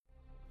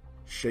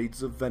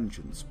Shades of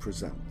Vengeance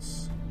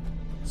presents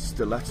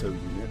Stiletto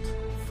Unit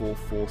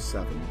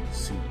 447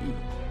 CE,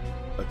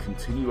 a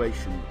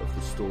continuation of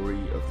the story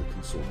of the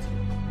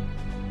Consortium.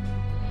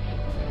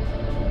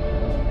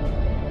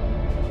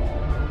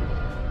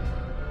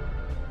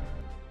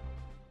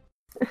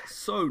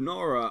 So,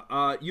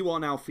 Nara, you are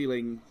now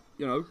feeling,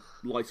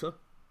 lighter.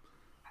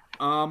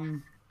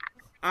 And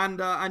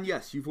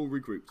yes, you've all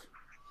regrouped.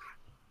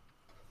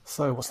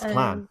 So, what's the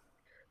plan?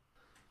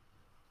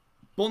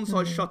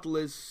 Bonsai shuttle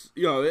is,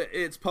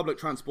 it's public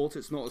transport.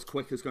 It's not as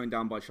quick as going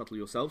down by shuttle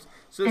yourselves.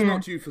 So it's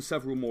not due for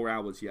several more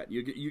hours yet.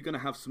 You're going to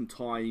have some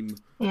time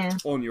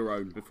on your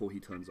own before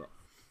he turns up.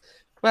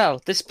 Well,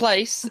 this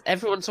place,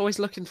 everyone's always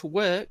looking for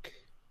work.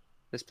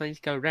 There's plenty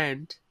to go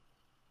around.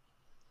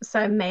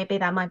 So maybe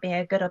that might be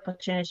a good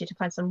opportunity to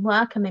find some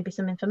work and maybe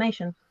some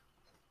information.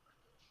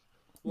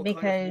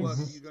 What kind of work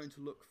are you going to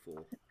look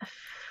for?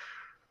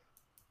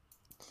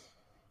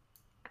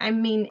 I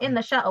mean, in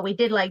the shuttle, we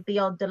did like the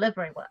odd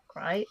delivery work,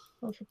 right?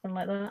 Or something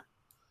like that.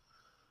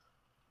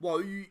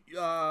 Well, you,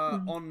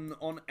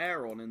 on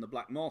Aeron in the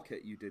black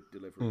market, you did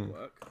delivery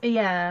work.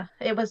 Yeah,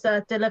 it was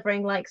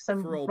delivering like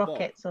some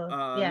rockets Bob,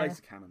 or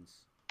laser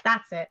cannons.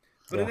 That's it.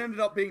 But it ended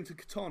up being to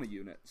Katana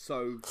Unit,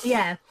 so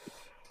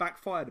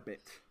backfired a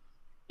bit.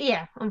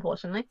 Yeah,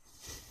 unfortunately.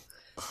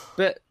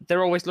 But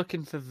they're always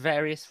looking for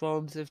various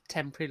forms of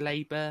temporary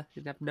labour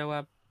in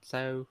Abnoab,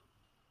 so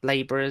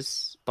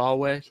labourers, bar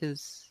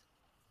workers.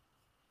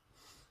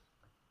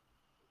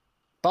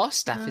 Bar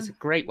staff is a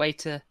great way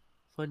to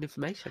find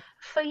information.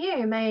 For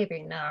you,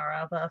 maybe,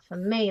 Nara, but for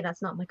me,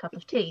 that's not my cup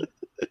of tea.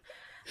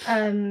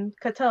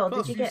 Katal,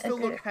 did you get still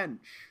look hench.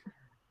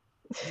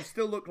 You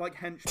still look like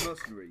hench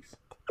mercenaries.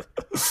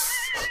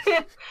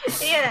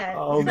 Yeah.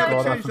 Oh,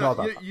 God, I forgot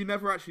that. You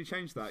never actually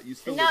changed that. You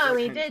still no, look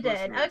we like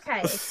didn't.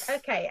 Mercenaries.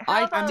 Okay.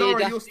 And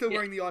Nora, you're still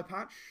wearing the eye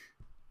patch.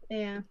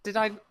 Yeah. Did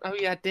I? Oh,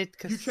 yeah, I did.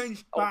 Cause you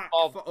changed back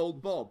for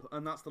old Bob,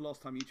 and that's the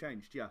last time you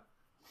changed, yeah.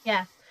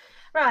 Yeah.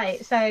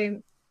 Right,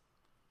 so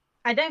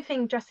I don't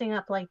think dressing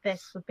up like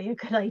this would be a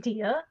good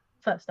idea,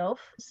 first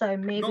off. So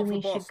maybe Not for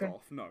we should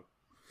staff, no.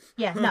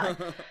 Yeah,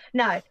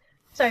 no.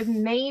 So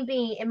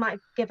maybe it might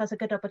give us a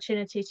good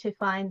opportunity to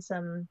find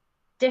some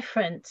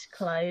different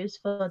clothes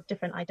for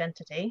different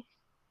identity.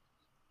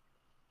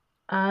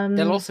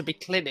 There'll also be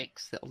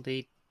clinics that'll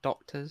need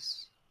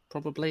doctors,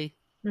 probably.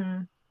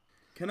 Mm.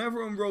 Can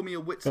everyone roll me a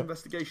wits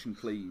investigation,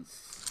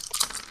 please?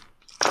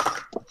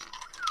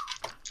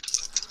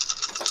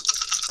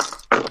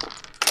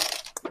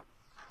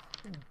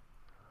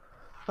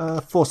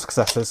 Four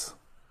successes.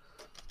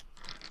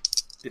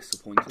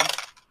 Disappointing.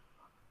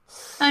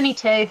 Only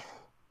 2.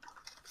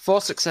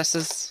 4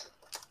 successes.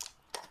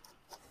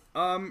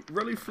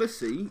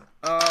 Reluflissy,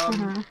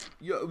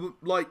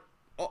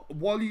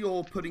 while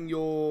you're putting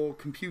your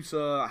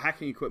computer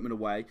hacking equipment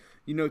away,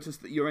 you notice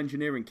that your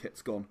engineering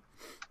kit's gone.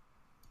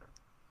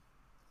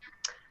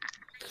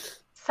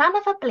 Son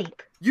of a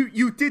bleep.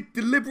 You did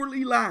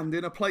deliberately land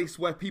in a place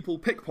where people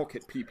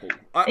pickpocket people.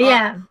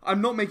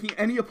 I'm not making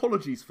any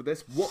apologies for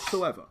this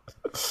whatsoever.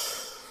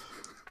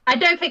 I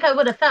don't think I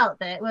would have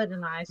felt it,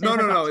 wouldn't I?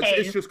 No,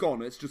 it's just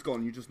gone. It's just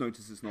gone. You just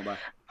notice it's not there.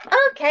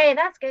 Okay,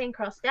 that's getting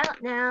crossed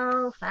out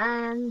now.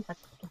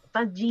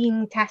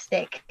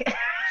 Fantastic.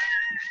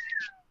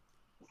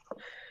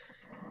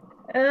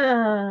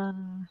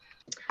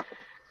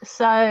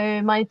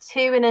 So my 2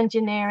 in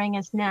engineering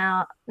is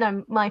now...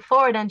 No, my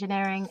 4 in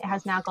engineering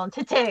has now gone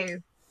to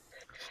 2.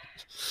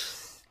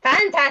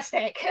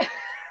 Fantastic.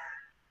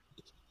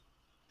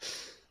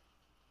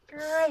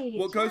 Great.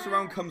 What goes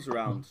around comes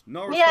around.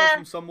 Nara stole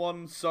from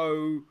someone,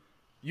 so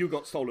you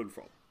got stolen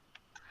from.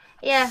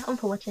 Yeah,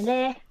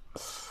 unfortunately.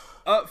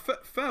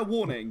 Fair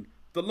warning.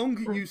 The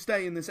longer you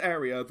stay in this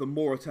area, the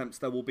more attempts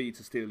there will be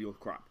to steal your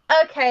crap.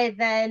 Okay,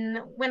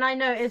 then when I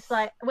notice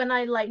that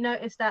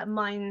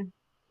mine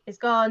is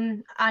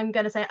gone, I'm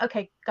gonna say,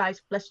 okay,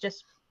 guys, let's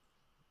just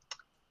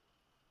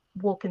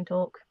walk and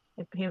talk.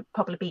 It would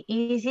probably be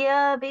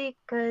easier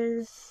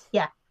because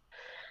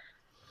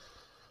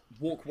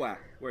Walk where?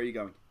 Where are you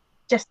going?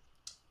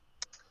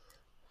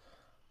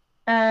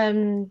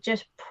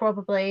 Just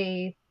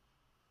probably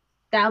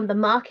down the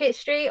market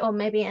street or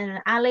maybe in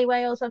an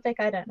alleyway or something.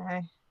 I don't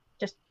know.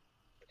 Just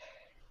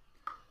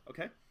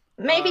okay.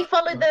 Maybe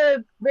follow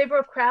the river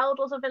of crowd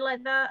or something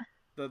like that.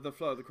 The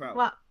flow of the crowd.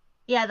 Well,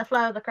 yeah, the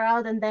flow of the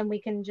crowd, and then we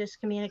can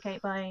just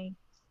communicate by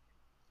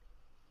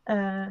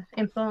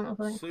implant or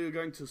something. So you're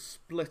going to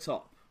split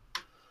up,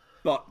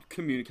 but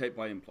communicate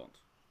by implant.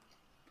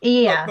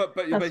 Yeah,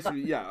 but you're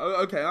basically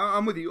okay.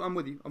 I'm with you.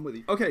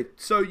 Okay,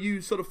 so you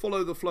sort of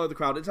follow the flow of the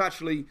crowd. It's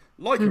actually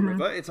like a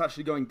river. It's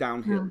actually going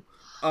downhill.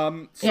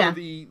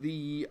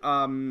 The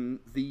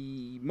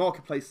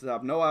marketplace at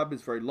Abnoab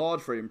is very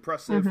large, very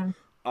impressive.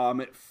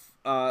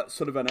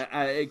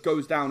 It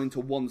goes down into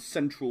one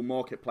central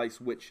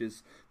marketplace, which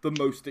is the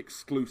most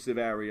exclusive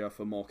area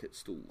for market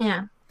stalls.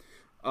 Yeah.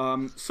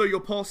 So you're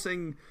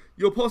passing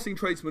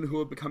tradesmen who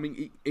are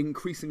becoming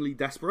increasingly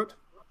desperate.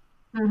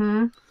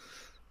 Mm-hmm.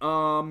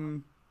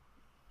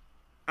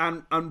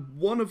 And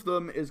one of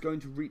them is going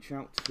to reach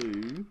out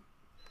to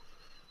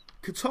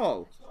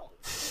Katal.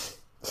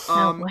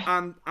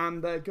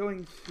 And they're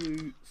going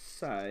to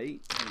say,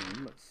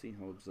 let's see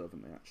how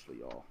observant they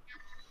actually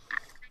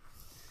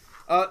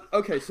are.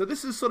 Okay, so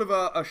this is sort of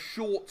a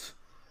short,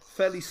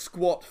 fairly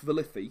squat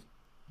Velithy.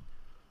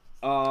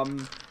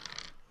 And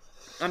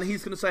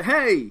he's going to say,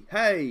 hey,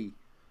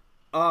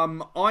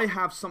 I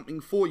have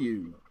something for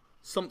you.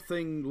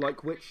 Something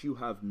like which you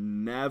have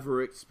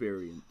never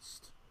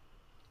experienced.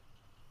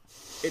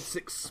 It's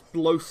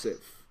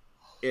explosive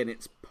in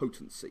its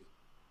potency.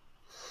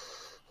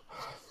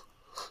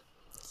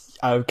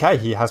 Okay,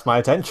 he has my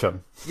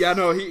attention. Yeah,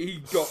 no,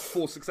 he got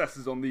 4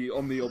 successes on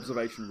the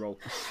observation roll.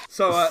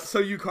 So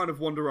you kind of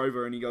wander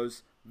over and he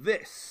goes,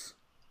 "This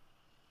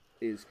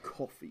is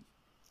coffee."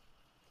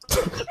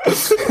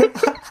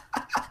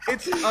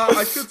 It's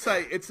I should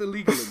say it's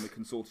illegal in the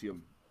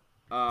consortium.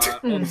 On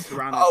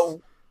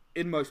Taranis,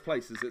 in most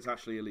places, it's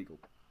actually illegal.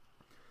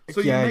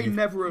 So you may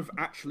never have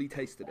actually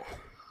tasted it.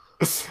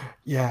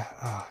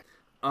 Yeah.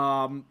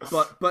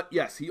 But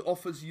yes, he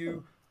offers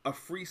you a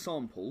free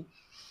sample.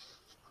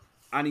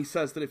 And he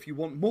says that if you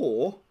want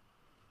more,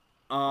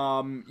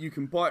 you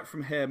can buy it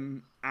from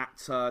him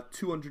at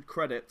 200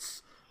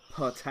 credits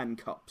per 10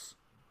 cups.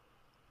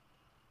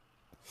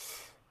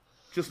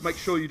 Just make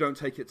sure you don't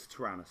take it to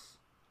Taranis.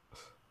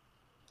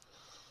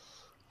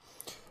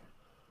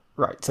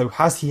 Right, so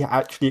has he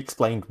actually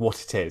explained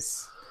what it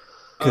is?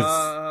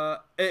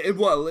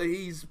 Well,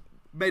 he's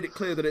made it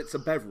clear that it's a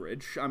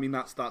beverage. I mean,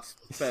 that's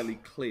fairly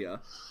clear.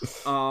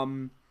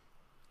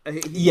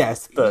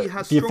 Yes, but he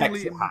has the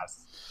effects it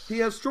has. He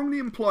has strongly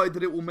implied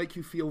that it will make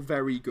you feel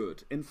very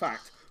good. In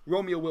fact,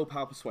 roll me a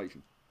willpower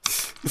persuasion.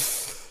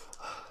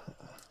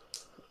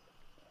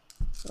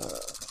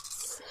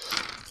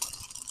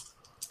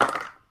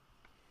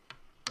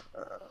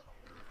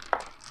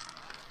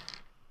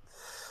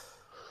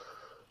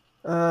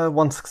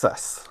 One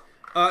success.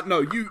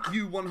 No, you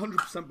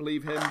 100%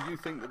 believe him. You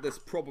think that this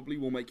probably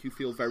will make you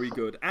feel very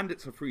good, and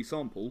it's a free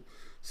sample.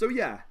 So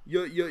yeah,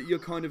 you're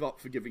kind of up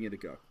for giving it a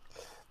go.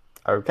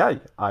 Okay,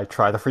 I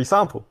try the free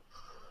sample.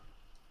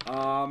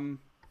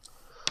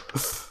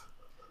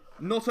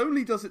 Not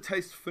only does it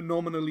taste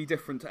phenomenally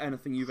different to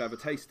anything you've ever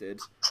tasted,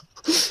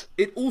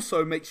 it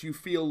also makes you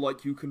feel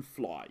like you can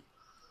fly.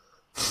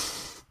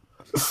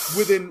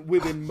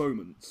 Within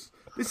moments.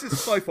 This is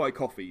sci-fi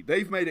coffee.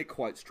 They've made it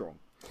quite strong.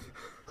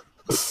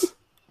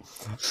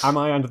 Am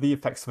I under the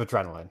effects of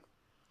adrenaline?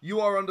 You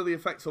are under the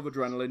effects of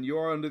adrenaline. You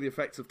are under the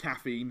effects of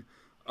caffeine.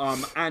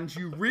 And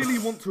you really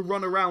want to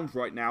run around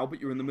right now, but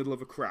you're in the middle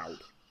of a crowd.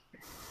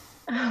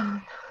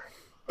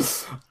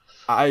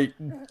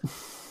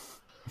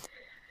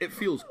 It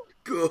feels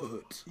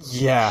good.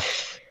 Yeah.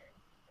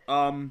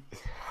 Roll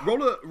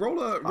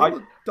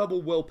a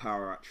double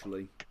willpower,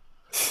 actually.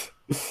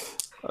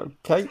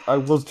 Okay, I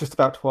was just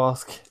about to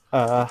ask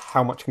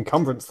how much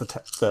encumbrance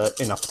the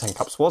enough for 10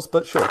 cups was,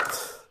 but sure.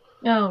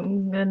 Oh,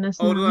 goodness.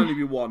 Oh, it'll only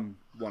be one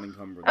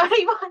encumbrance.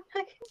 Only one?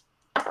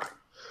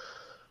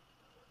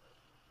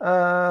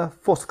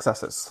 4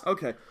 successes.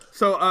 Okay,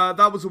 so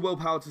that was a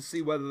willpower to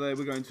see whether they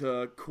were going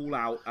to call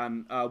out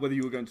and whether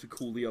you were going to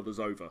call the others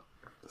over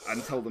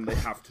and tell them they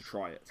have to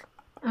try it.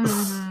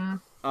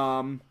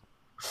 Mm-hmm.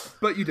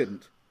 But you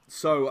didn't.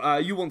 So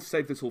you want to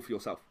save this all for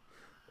yourself.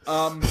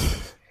 And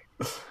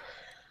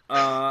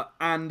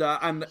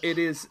it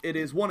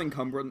is 1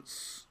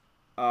 encumbrance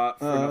for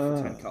enough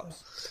for 10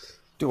 cups.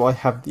 Do I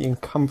have the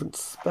encumbrance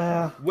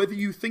spare? Whether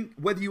you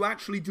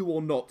actually do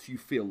or not, you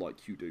feel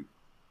like you do.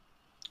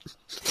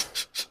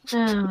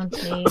 Oh,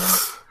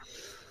 jeez.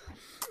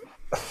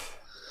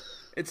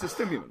 It's a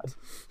stimulant.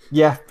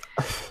 Yeah.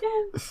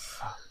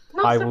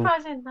 Not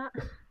surprising that.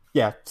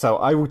 Yeah, so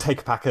I will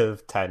take a pack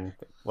of 10,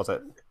 was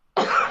it?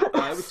 It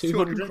was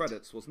 200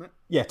 credits, wasn't it?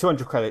 Yeah,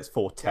 200 credits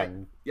for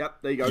 10.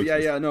 Yep, there you go.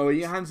 Yeah, no,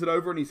 he hands it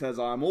over and he says,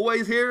 "I'm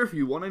always here if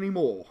you want any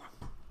more."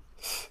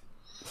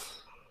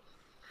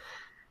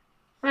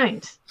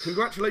 Right.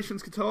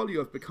 Congratulations, Katal, you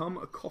have become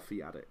a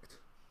coffee addict.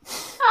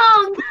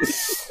 Oh,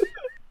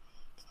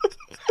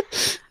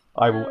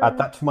 I will add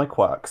that to my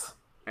quirks.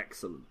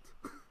 Excellent.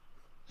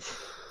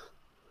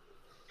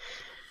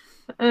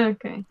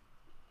 okay.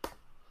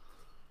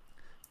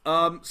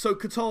 So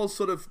Katal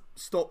sort of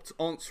stopped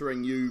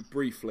answering you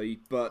briefly,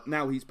 but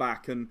now he's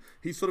back and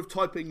he's sort of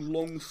typing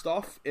long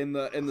stuff in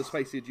the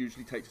space he'd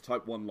usually take to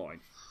type one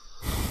line.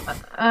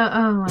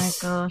 Oh my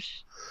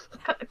gosh.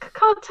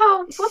 Can't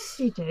tell. What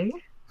did you do?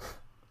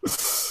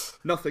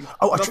 Nothing.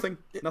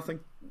 Nothing.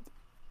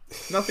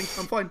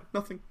 I'm fine.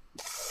 Nothing.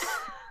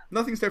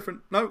 Nothing's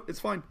different. No, it's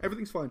fine.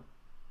 Everything's fine.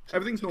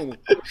 Everything's normal.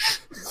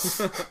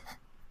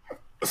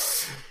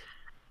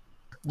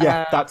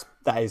 Yeah, that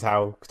is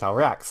how Katal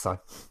reacts. So.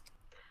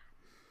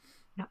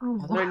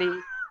 Are there any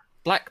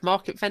black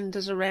market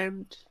vendors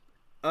around?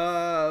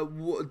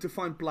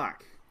 Define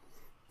black.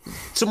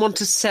 Someone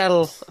to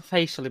sell a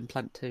facial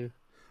implant to.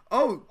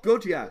 Oh,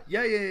 good, yeah.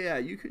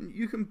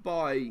 You can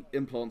buy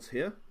implants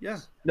here, yeah.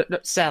 No,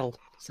 sell,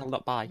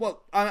 not buy.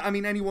 Well, I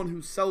mean, anyone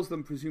who sells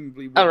them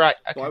presumably would buy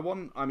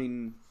one. I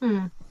mean,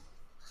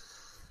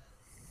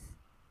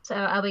 So So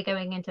are we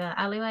going into an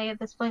alleyway at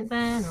this point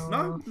then?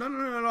 Or...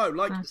 No.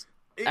 Like, Nice.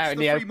 it's Out in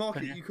the the free open,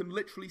 market. yeah. You can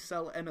literally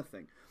sell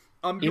anything.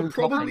 You're Even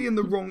probably coffee. in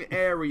the wrong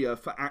area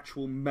for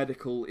actual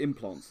medical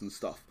implants and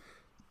stuff.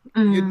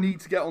 Mm. You'd need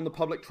to get on the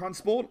public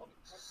transport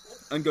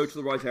and go to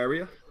the right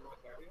area.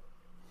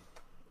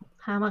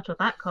 How much would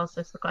that cost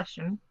is the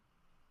question.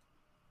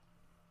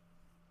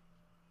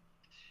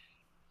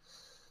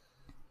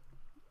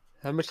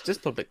 How much does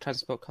public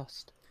transport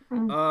cost?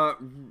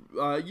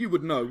 You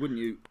would know, wouldn't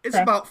you? It's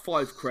Okay. about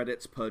 5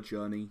 credits per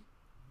journey.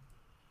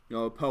 You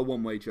know, per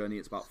one-way journey,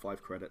 it's about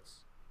 5 credits.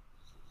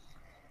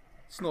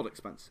 It's not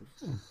expensive,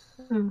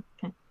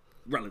 Okay.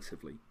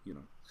 relatively. You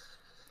know.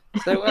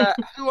 So,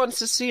 who wants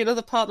to see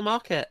another part of the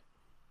market?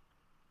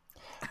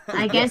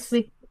 I guess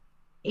we.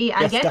 Yeah,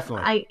 I Yes, guess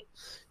definitely.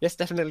 Yes,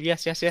 definitely.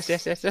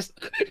 Yes.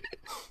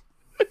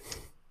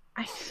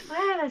 I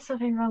swear there's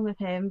something wrong with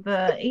him,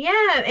 but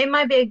yeah, it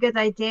might be a good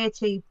idea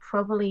to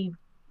probably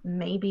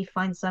maybe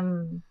find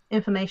some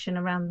information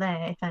around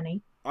there, if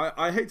any.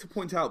 I hate to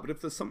point out, but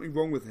if there's something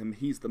wrong with him,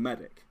 he's the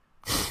medic.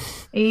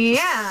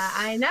 Yeah,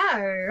 I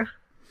know.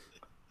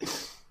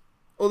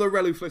 Although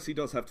Reluflissy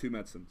does have 2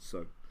 medicines,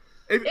 so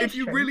if It's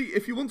you true.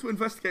 if you want to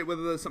investigate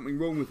whether there's something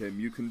wrong with him,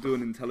 you can do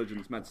an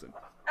intelligence medicine.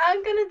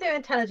 I'm gonna do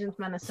intelligence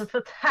medicine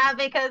for that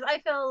because I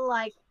feel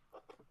like,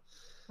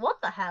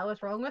 what the hell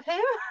is wrong with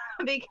him?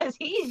 Because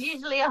he's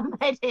usually a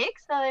medic.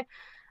 So,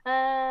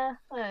 where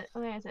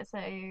is it? So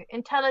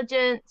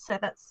intelligence. So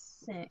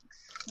that's 6.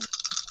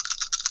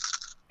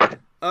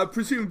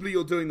 Presumably,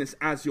 you're doing this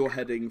as you're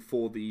heading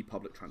for the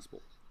public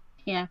transport.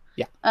 Yeah.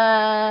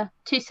 Yeah.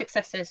 2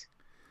 successes.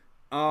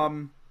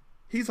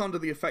 He's under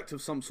the effect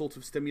of some sort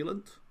of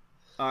stimulant,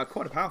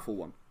 quite a powerful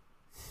one.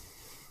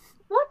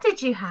 What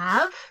did you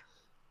have?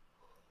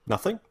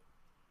 Nothing.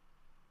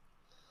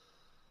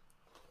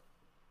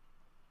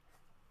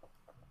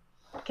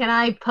 Can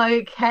I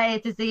poke at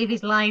it to see if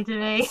he's lying to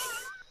me?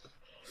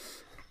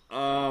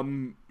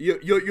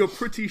 You're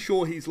pretty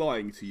sure he's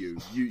lying to you.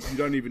 You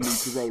don't even need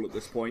to roll at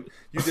this point.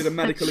 You did a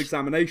medical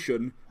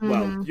examination,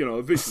 well, you know,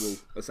 a visual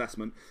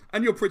assessment,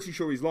 and you're pretty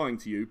sure he's lying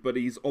to you, but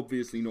he's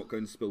obviously not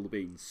going to spill the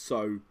beans.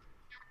 So,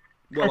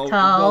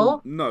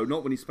 Well, no,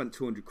 not when he spent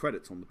 200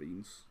 credits on the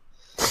beans.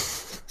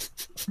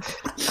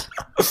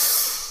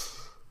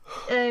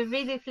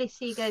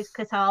 Reluflissy goes,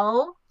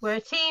 Catal, we're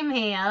a team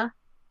here.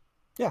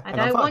 Yeah, I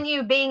and I'm don't fine. want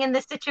you being in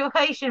this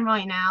situation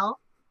right now.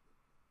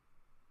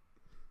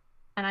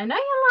 And I know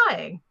you're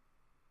lying.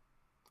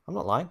 I'm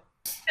not lying.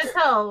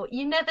 Catal,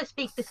 you never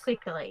speak this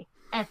quickly.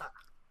 Ever.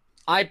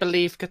 I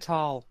believe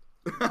Catal.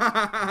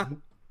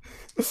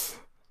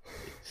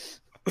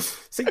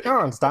 See,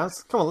 Nara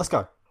understands. Come on, let's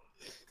go.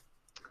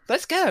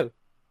 Let's go.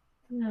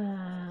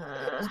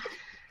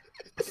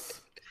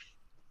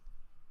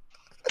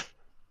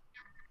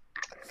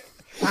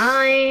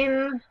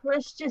 Fine.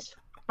 Let's just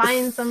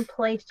find some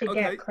place to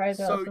Okay, get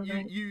credit or so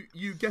something.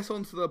 you get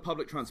onto the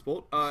public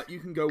transport. You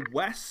can go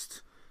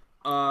west.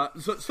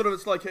 Sort of,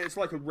 it's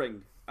like a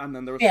ring, and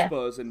then there are Yeah.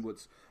 spurs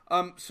inwards.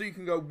 So you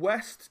can go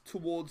west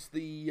towards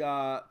the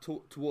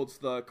towards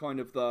the kind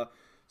of the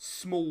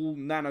small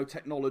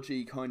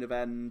nanotechnology kind of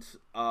end.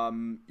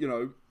 You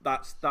know,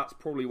 that's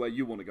probably where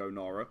you want to go,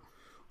 Nara.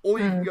 Or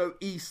you can go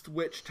east,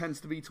 which tends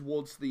to be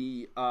towards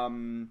the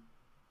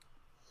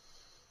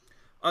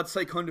I'd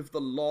say kind of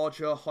the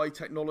larger high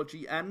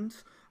technology end,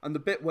 and the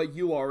bit where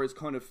you are is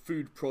kind of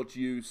food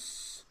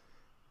produce,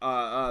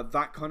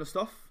 that kind of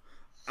stuff.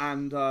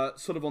 And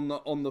sort of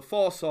on the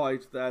far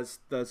side, there's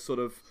sort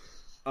of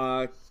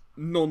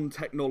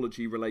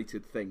non-technology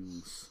related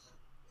things,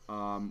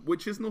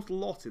 which is not a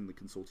lot in the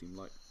consortium.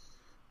 Like,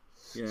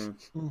 yeah,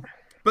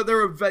 but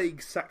there are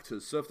vague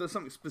sectors. So if there's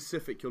something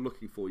specific you're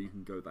looking for, you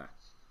can go there.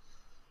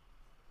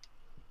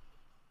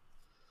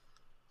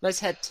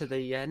 Let's head to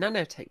the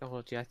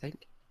nanotechnology, I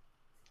think.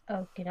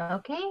 Okie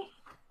dokie.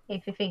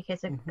 If you think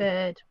it's a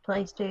good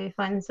place to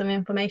find some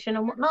information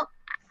and whatnot.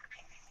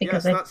 Yes,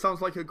 Because I- that sounds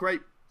like a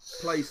great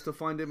place to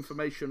find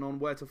information on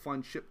where to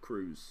find ship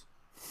crews.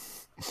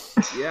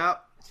 Yeah,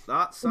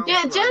 that sounds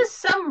yeah, great.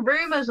 just some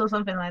rumors or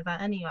something like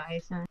that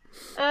anyway. So.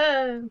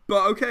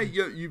 But okay,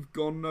 you've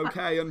gone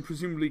okay, and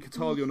presumably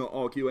Catal, you're not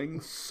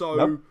arguing. So,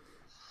 Nope.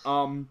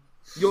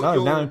 you're, No,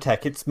 you're...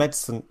 nanotech, it's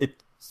medicine.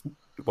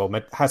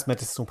 Has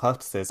medicinal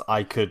purposes.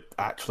 I could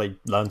actually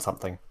learn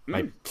something.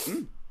 Maybe.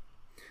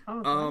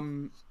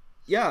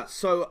 Yeah,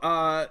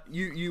 so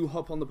you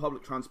hop on the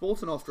public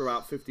transport, and after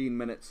about 15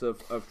 minutes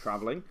of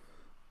travelling,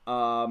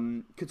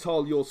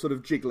 Catal, you're sort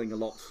of jiggling a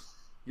lot.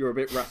 You're a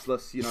bit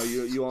restless, you know.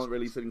 You aren't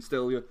really sitting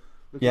still. You're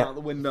looking out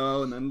the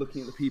window and then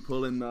looking at the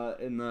people in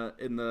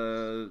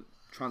the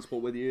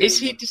transport with you. Is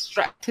he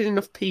distracting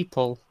enough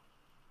people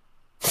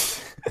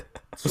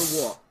So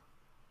what?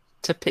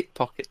 to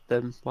pickpocket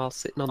them while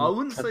sitting on the I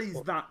wouldn't say he's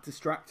transport? that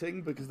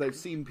distracting, because they've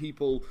seen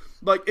people,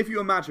 like, if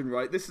you imagine,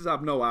 right, this is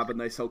Abnoab and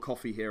they sell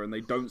coffee here and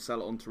they don't sell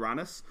it on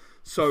Taranis,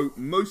 so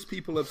most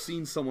people have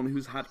seen someone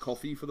who's had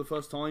coffee for the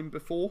first time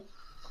before,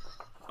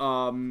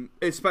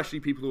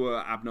 especially people who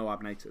are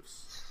Abnoab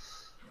natives.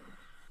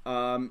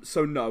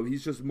 So no,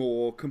 he's just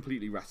more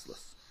completely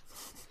restless.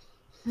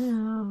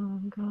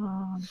 Oh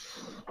god.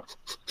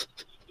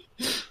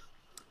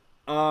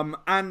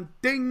 And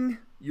ding,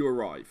 you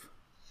arrive.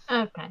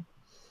 Okay.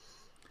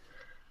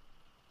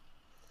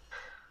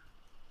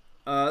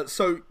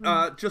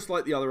 Just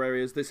like the other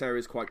areas, this area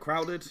is quite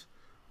crowded.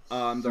 There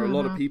are a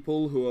lot of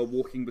people who are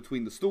walking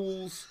between the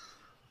stalls,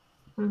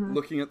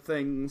 looking at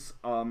things,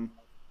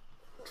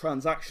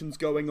 transactions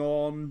going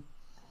on.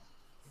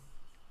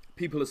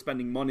 People are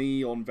spending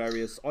money on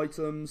various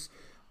items.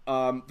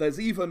 There's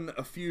even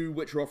a few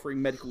which are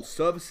offering medical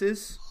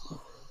services,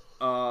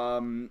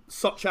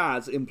 such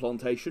as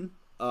implantation.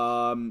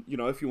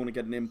 If you want to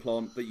get an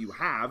implant that you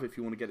have, if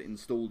you want to get it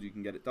installed, you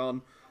can get it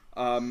done.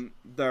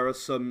 There are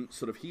some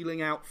sort of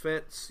healing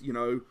outfits,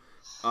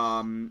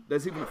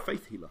 there's even a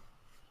faith healer.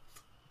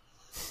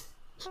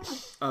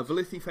 A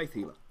Velithy faith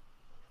healer.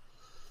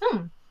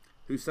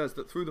 Who says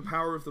that through the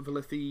power of the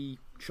Velithy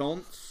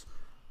chants,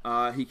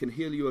 he can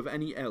heal you of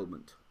any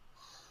ailment.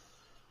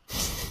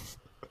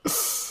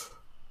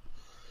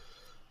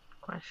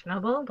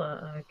 Questionable,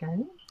 but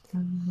okay.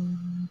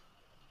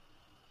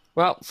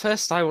 Well,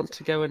 first I want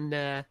to go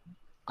and...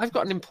 I've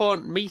got an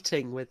important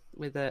meeting with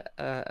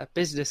a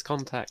business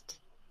contact.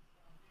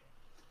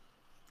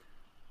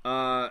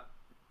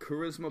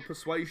 Charisma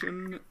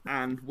persuasion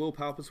and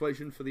willpower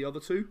persuasion for the other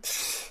two.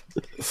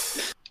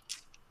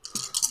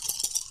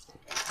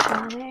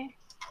 Okay.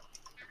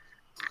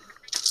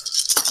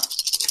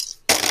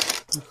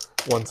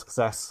 1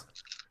 success.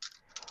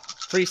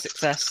 3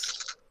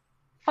 success.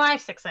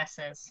 5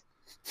 successes.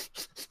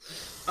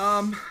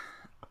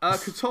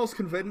 Catal's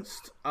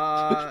convinced.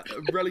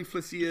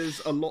 Reluflissy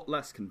is a lot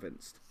less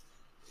convinced.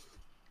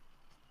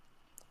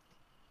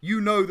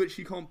 You know that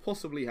she can't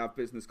possibly have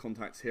business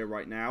contacts here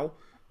right now,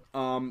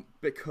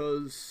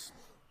 because,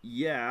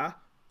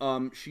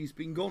 she's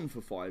been gone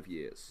for 5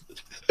 years.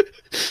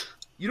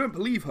 You don't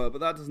believe her, but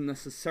that doesn't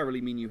necessarily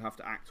mean you have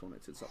to act on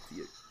it. It's up to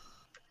you.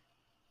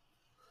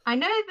 I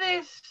know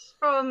this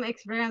from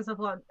experience of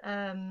what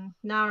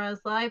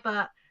Nara's like,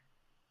 but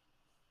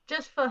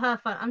just for her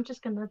fun, I'm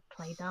just gonna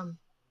play dumb.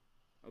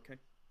 Okay.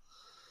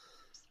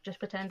 Just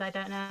pretend I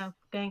don't know.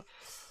 Going,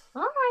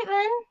 all right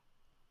then.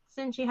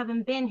 Since you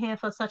haven't been here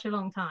for such a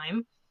long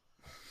time.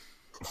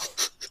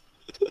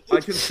 I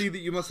can see that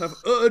you must have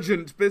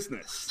urgent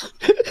business.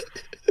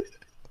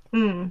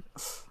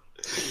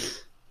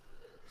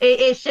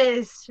 It's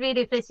just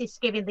really Flissy's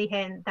giving the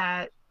hint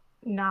that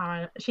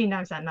she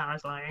knows that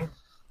Nara's lying.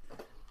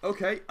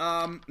 Okay,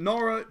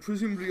 Nara,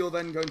 presumably you're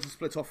then going to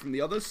split off from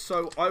the others,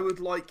 so I would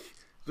like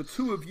the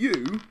two of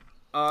you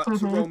to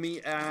roll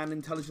me an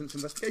intelligence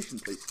investigation,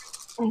 please.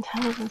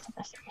 Intelligence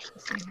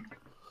investigation.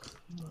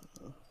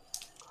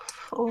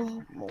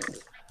 4.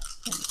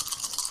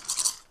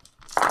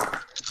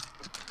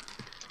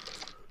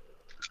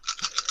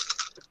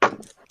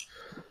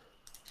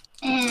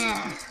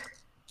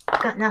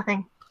 Got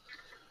nothing.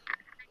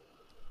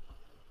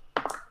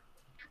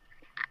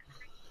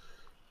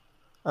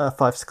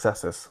 Five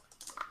successes.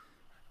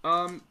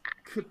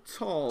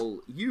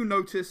 Catal, you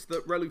notice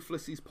that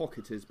Reluflissy's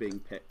pocket is being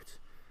picked.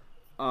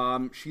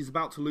 She's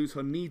about to lose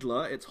her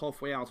needler. It's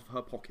halfway out of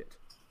her pocket.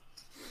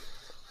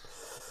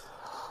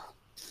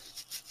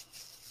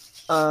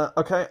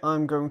 Okay,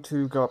 I'm going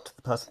to go up to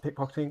the person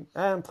pickpocketing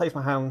and place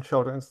my hand on the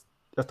shoulder and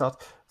just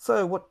ask,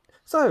 So,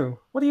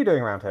 what are you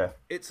doing around here?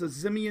 It's a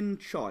Zimian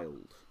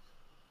child.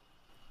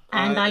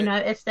 And I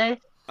noticed it.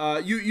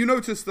 You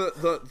notice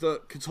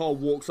that Catal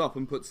walks up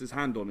and puts his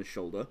hand on his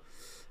shoulder,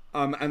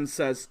 and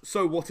says,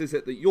 "So what is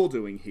it that you're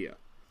doing here?"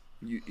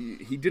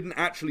 He didn't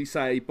actually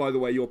say, "By the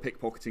way, you're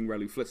pickpocketing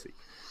Reluflissy."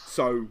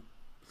 So,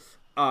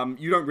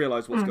 you don't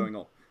realise what's going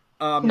on.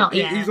 Not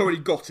yet. He's already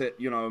got it,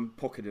 and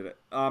pocketed it.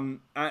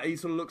 He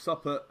sort of looks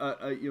up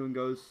at you and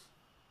goes,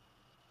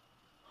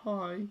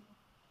 "Hi."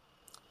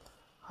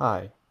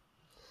 Hi.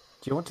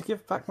 Do you want to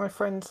give back my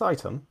friend's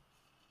item?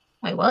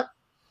 Wait, what?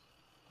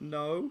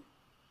 No.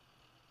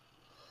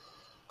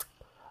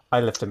 I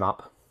lift him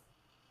up.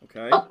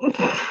 Okay. Oh.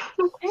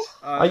 Okay.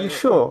 Are you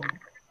sure?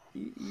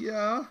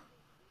 Yeah.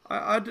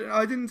 I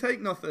didn't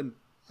take nothing.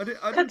 I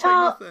didn't take Catal,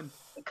 nothing.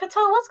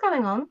 Catal, what's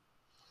going on?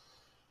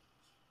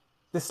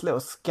 This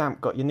little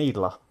scamp got your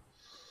needler.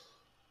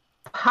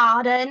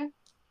 Pardon?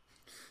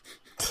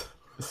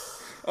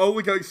 Oh,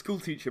 we're going school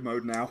teacher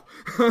mode now.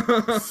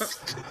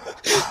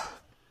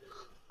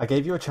 I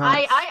gave you a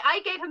chance.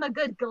 I gave him a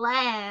good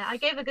glare. I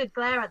gave a good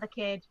glare at the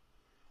kid.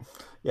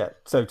 Yeah,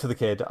 so to the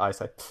kid, I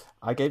say,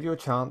 I gave you a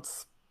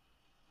chance.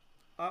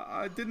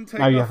 I didn't take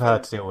Now nothing. you have her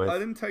to deal with. I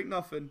didn't take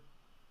nothing.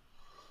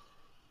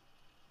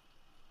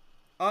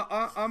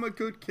 I'm a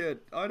good kid.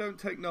 I don't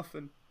take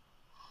nothing.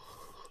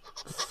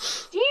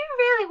 Do you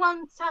really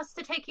want us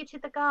to take you to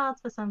the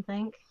guards for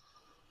something?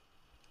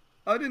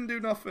 I didn't do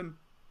nothing.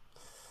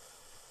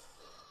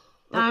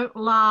 Don't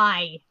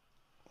lie.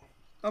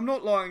 I'm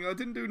not lying. I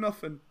didn't do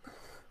nothing.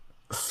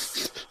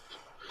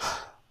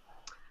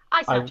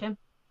 I snatch him.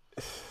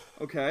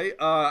 Okay,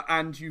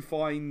 and you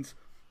find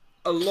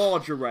a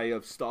large array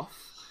of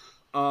stuff.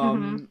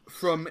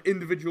 From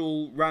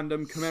individual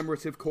random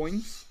commemorative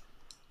coins,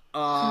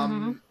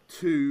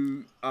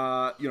 to,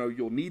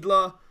 your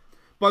Needler.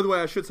 By the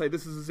way, I should say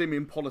this is a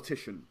Zimian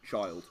politician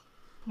child.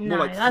 More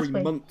like 3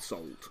 months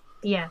old.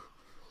 Yeah.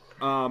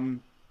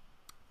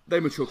 They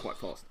mature quite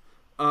fast.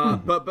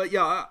 But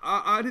yeah,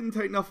 I didn't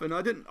take nothing.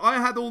 I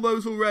had all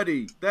those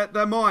already.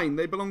 They're mine.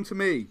 They belong to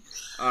me.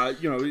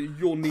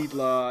 Your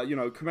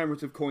Needler,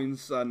 commemorative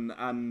coins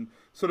and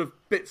sort of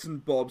bits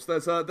and bobs.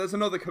 There's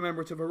another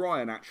commemorative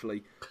Orion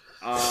actually.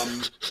 They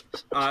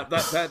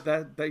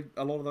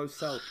a lot of those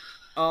sell.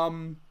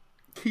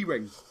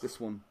 Keyring. This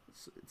one.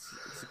 It's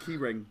a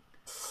keyring.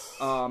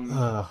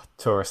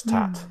 Tourist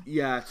hat.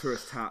 Yeah,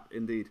 tourist hat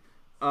indeed.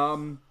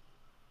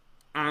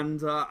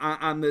 And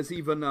there's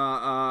even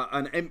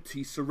an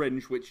empty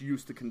syringe which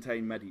used to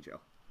contain Medigel.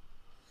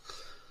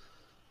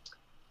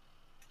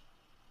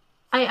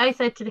 I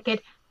said to the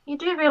kid, you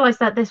do realise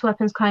that this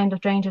weapon's kind of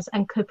dangerous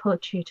and could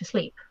put you to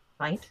sleep,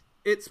 right?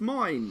 It's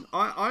mine.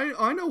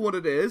 I know what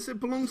it is.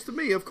 It belongs to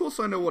me. Of course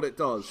I know what it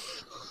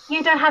does.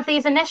 You don't have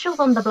these initials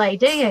on the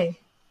blade, do you?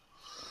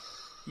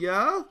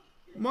 Yeah?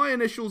 My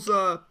initials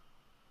are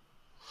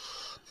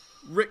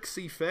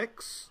Rixie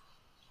Fix.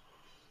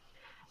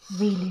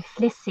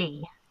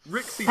 Reluflissy.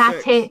 Rixie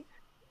That's Fix. it.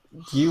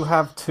 Do you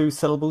have 2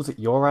 syllables at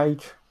your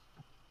age?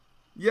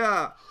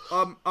 Yeah,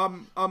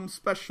 I'm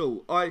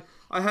special. I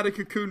had a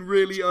cocoon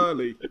really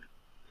early.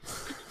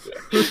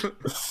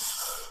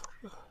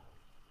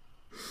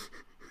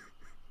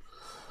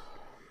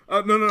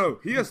 No.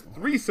 He has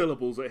 3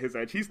 syllables at his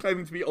age. He's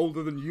claiming to be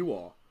older than you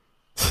are.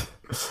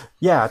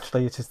 Yeah,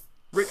 actually, it is.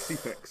 Rixie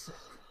Fix.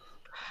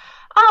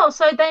 Oh,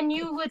 so then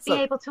you would be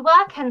able to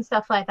work and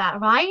stuff like that,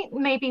 right?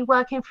 Maybe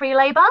work in free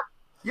labour?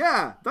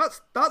 Yeah,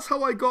 that's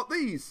how I got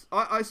these.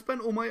 I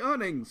spent all my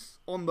earnings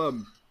on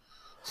them.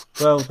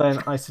 Well,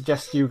 then I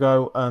suggest you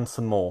go earn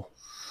some more.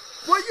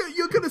 Well,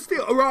 you're going to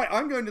steal. All right,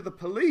 I'm going to the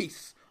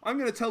police. I'm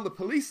going to tell the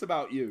police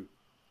about you.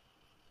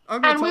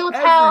 I'm going to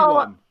tell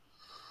everyone.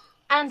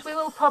 And we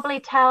will probably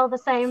tell the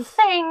same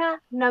thing,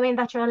 knowing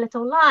that you're a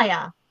little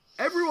liar.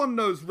 Everyone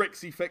knows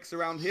Rixie Fix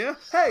around here.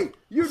 Hey,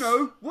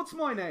 what's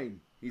my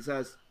name? He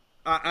says.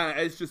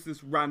 It's just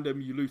this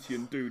random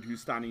Ulutian dude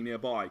who's standing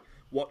nearby,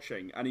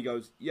 watching, and he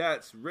goes, yeah,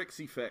 it's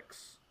Rixie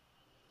Fix.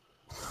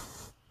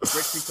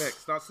 Rixie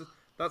Fix,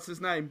 that's his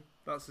name.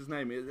 That's his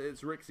name.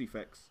 It's Rixie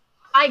Fix.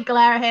 I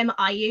glare at him.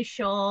 Are you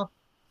sure?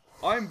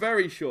 I'm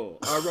very sure.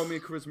 Roll me a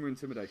charisma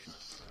intimidation.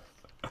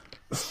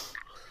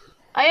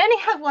 I only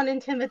have 1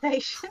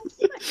 intimidation.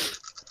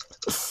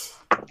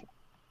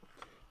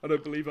 I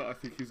don't believe it. I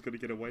think he's going to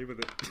get away with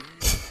it.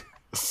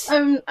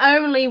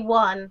 Only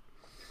 1.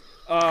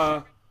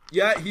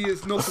 Yeah, he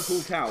is not at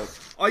all cowed.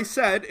 I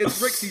said it's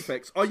Rixie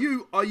Fix. Are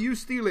you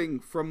stealing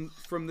from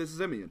this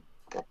Zimian?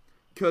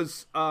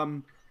 Because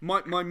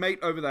my mate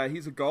over there,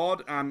 he's a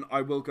god, and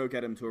I will go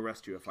get him to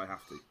arrest you if I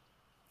have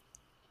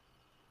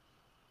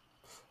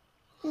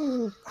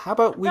to. How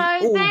about we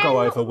all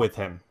go over with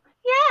him?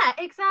 Yeah,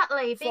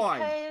 exactly.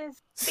 Fine.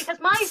 Because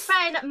my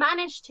friend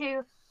managed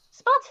to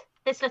spot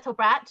this little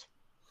brat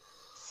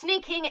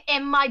sneaking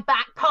in my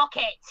back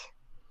pocket.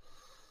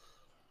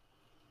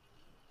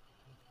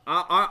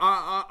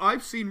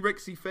 I've seen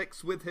Rixie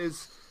Fix with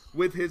his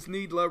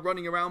Needler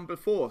running around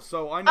before,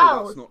 so I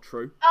know that's not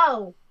true.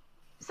 Oh,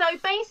 so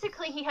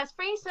basically he has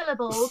 3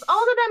 syllables,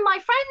 older than my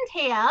friend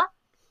here,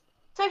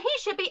 so he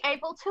should be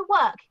able to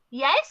work.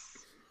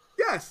 Yes?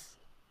 Yes.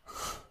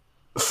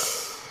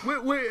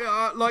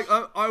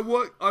 I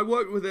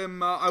worked with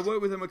him. I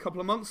worked with him a couple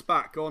of months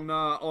back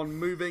on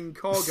moving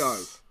cargo.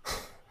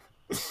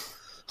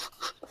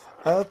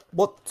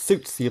 What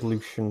suit's the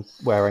Illusion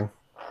wearing?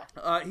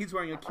 He's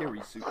wearing a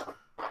Kiri suit.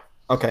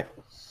 Okay.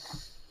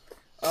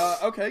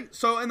 Okay,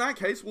 so in that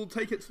case, we'll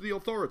take it to the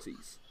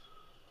authorities.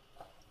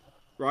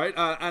 Right,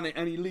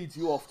 and he leads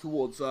you off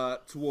towards a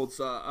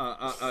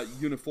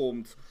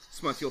uniformed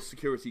Smirtios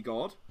security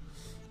guard.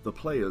 The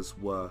players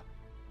were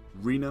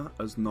Rena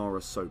as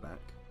Nara Sobek,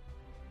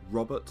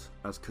 Robert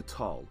as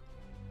Katal,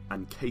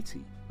 and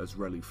Katie as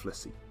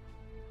Reluflissy.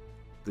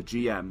 The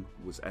GM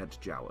was Ed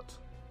Jowett.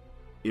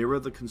 Era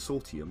the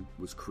Consortium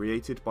was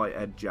created by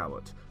Ed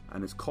Jowett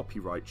and is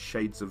copyright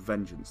Shades of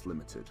Vengeance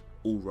Limited,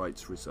 all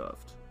rights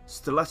reserved.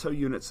 Stiletto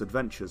Unit's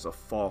adventures are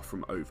far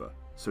from over,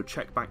 so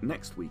check back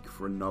next week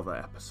for another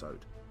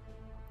episode.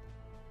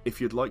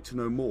 If you'd like to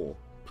know more,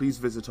 please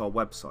visit our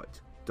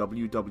website,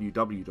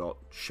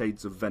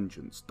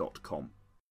 www.shadesofvengeance.com.